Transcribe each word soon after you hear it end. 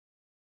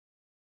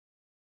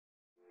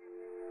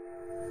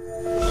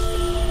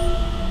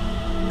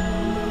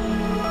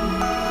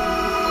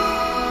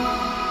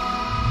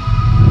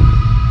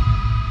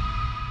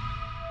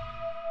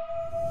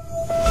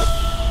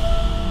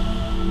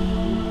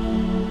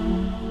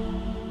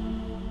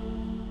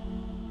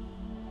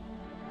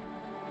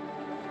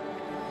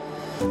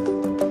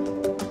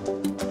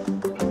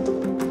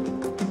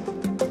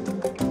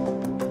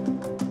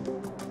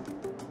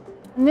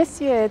And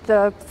this year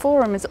the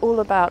forum is all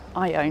about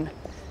IOWN.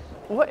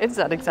 What is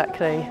that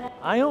exactly?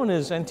 IOWN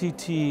is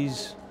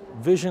NTT's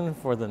vision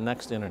for the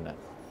next internet.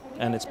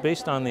 And it's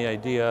based on the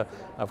idea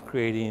of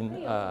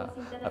creating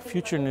a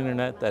future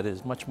internet that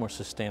is much more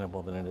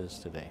sustainable than it is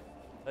today.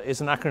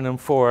 It's an acronym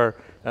for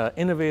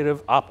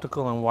Innovative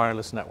Optical and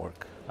Wireless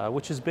Network,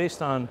 which is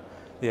based on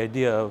the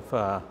idea of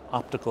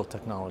optical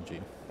technology.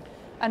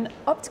 And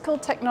optical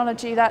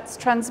technology, that's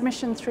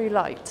transmission through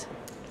light.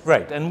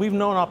 Right, and we've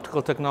known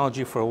optical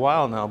technology for a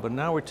while now, but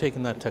now we're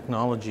taking that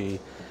technology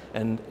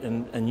and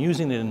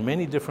using it in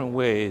many different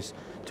ways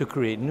to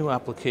create new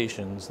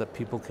applications that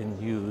people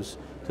can use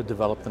to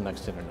develop the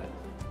next internet.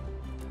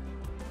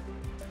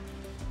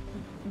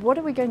 What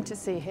are we going to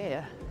see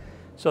here?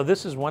 So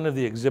this is one of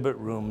the exhibit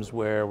rooms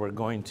where we're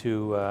going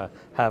to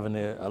have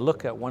a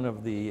look at one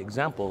of the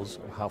examples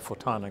of how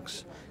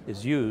photonics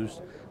is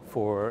used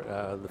for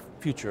the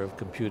future of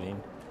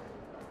computing.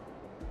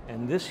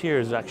 And this here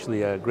is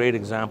actually a great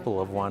example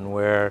of one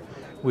where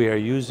we are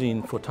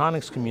using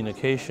photonics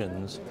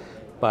communications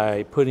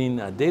by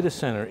putting a data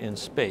center in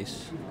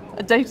space.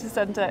 A data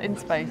center in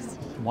space.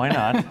 Why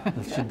not?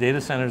 Should data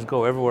centers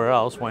go everywhere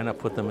else, why not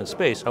put them in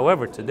space?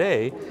 However,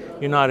 today,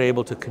 you're not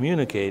able to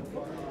communicate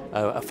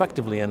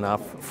effectively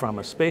enough from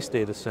a space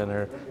data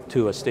center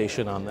to a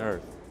station on the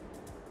Earth.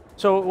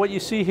 So what you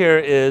see here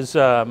is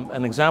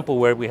an example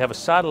where we have a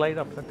satellite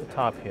up at the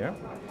top here.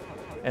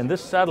 And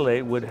this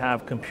satellite would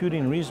have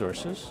computing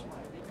resources.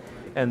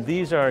 And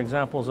these are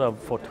examples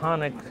of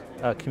photonic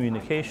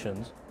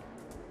communications.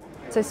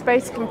 So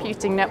space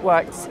computing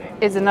networks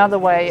is another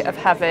way of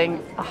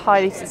having a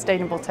highly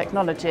sustainable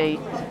technology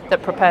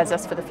that prepares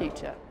us for the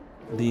future.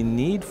 The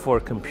need for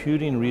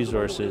computing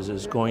resources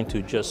is going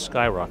to just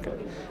skyrocket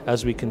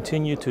as we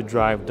continue to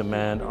drive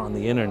demand on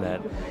the internet.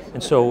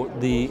 And so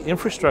the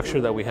infrastructure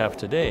that we have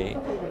today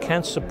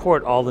can't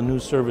support all the new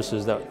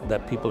services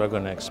that people are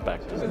going to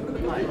expect.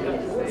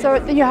 So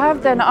you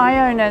have then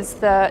IOWN as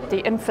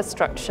the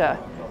infrastructure,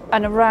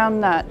 and around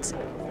that,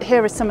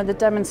 here are some of the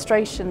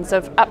demonstrations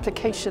of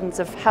applications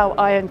of how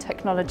IOWN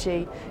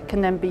technology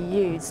can then be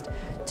used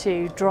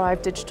to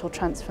drive digital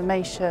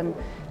transformation,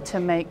 to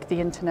make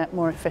the internet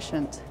more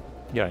efficient.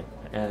 Yeah,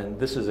 and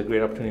this is a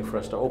great opportunity for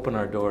us to open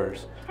our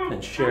doors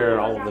and share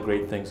all of the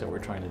great things that we're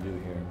trying to do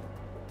here.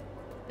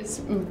 It's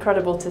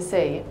incredible to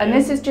see. And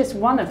this is just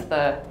one of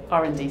the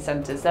R&D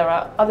centers. There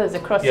are others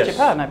across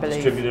Japan, I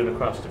believe. Distributed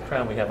across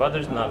Japan. We have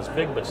others, not as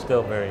big, but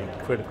still very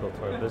critical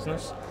to our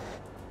business.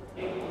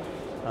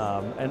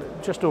 And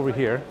just over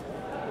here,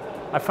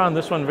 I found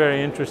this one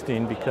very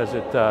interesting because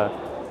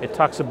it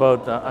talks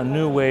about a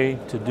new way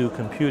to do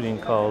computing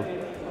called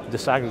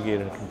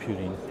disaggregated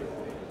computing.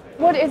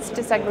 What is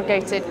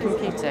disaggregated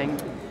computing?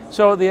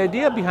 So the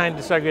idea behind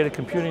disaggregated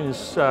computing is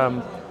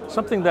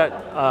something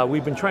that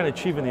we've been trying to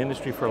achieve in the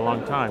industry for a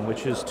long time,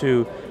 which is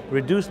to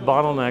reduce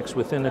bottlenecks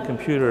within a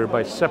computer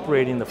by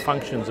separating the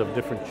functions of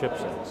different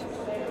chipsets.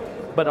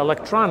 But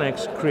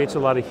electronics creates a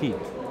lot of heat.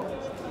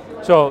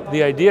 So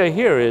the idea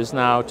here is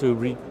now to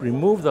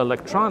remove the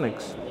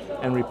electronics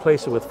and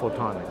replace it with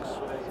photonics.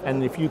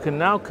 And if you can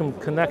now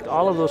connect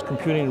all of those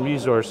computing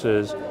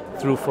resources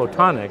through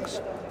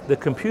photonics, the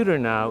computer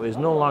now is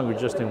no longer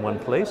just in one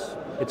place,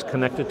 it's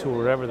connected to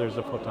wherever there's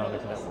a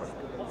photonic network.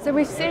 So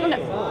we've seen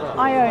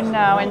IOWN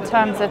now in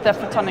terms of the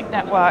photonic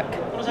network,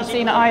 we've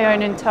seen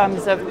IOWN in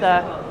terms of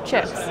the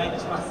chips.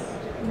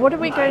 What are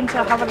we going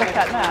to have a look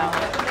at now?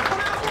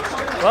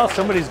 Well,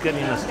 somebody's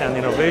getting a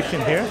standing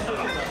ovation here.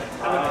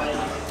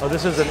 Oh,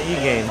 this is an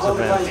e-games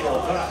event.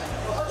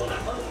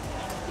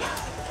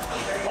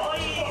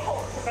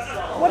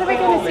 What are we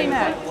going to see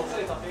next?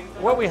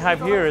 What we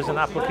have here is an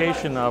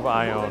application of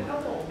IOWN.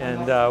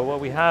 And what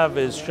we have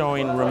is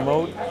showing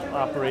remote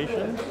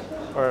operations,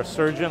 or a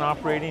surgeon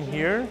operating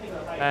here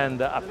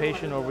and a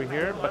patient over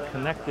here, but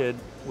connected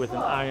with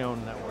an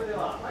IOWN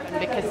network.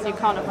 Because you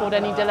can't afford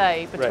any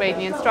delay between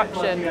the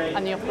instruction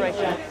and the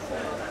operation.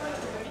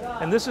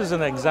 And this is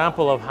an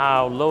example of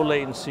how low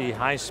latency,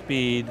 high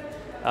speed,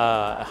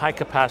 high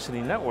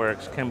capacity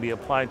networks can be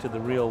applied to the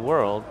real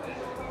world,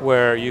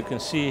 where you can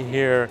see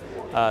here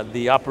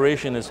the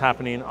operation is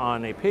happening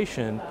on a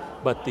patient,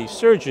 but the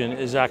surgeon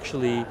is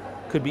actually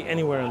could be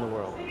anywhere in the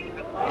world.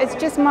 It's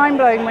just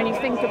mind-blowing when you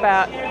think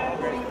about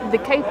the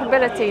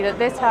capability that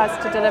this has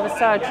to deliver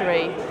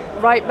surgery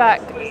right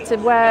back to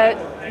where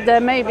there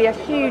may be a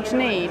huge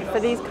need for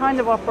these kind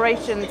of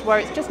operations where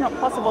it's just not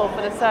possible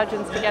for the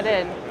surgeons to get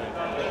in.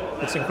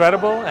 It's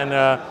incredible, and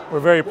we're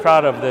very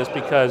proud of this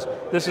because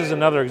this is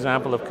another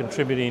example of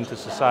contributing to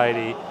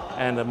society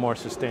and a more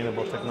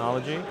sustainable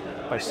technology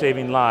by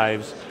saving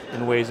lives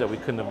in ways that we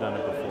couldn't have done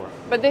it before.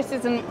 But this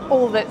isn't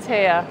all that's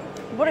here.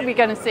 What are we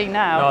going to see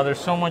now? No, there's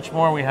so much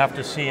more we have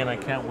to see, and I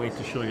can't wait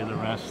to show you the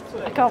rest.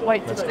 I can't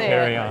wait to see it. Let's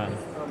carry on.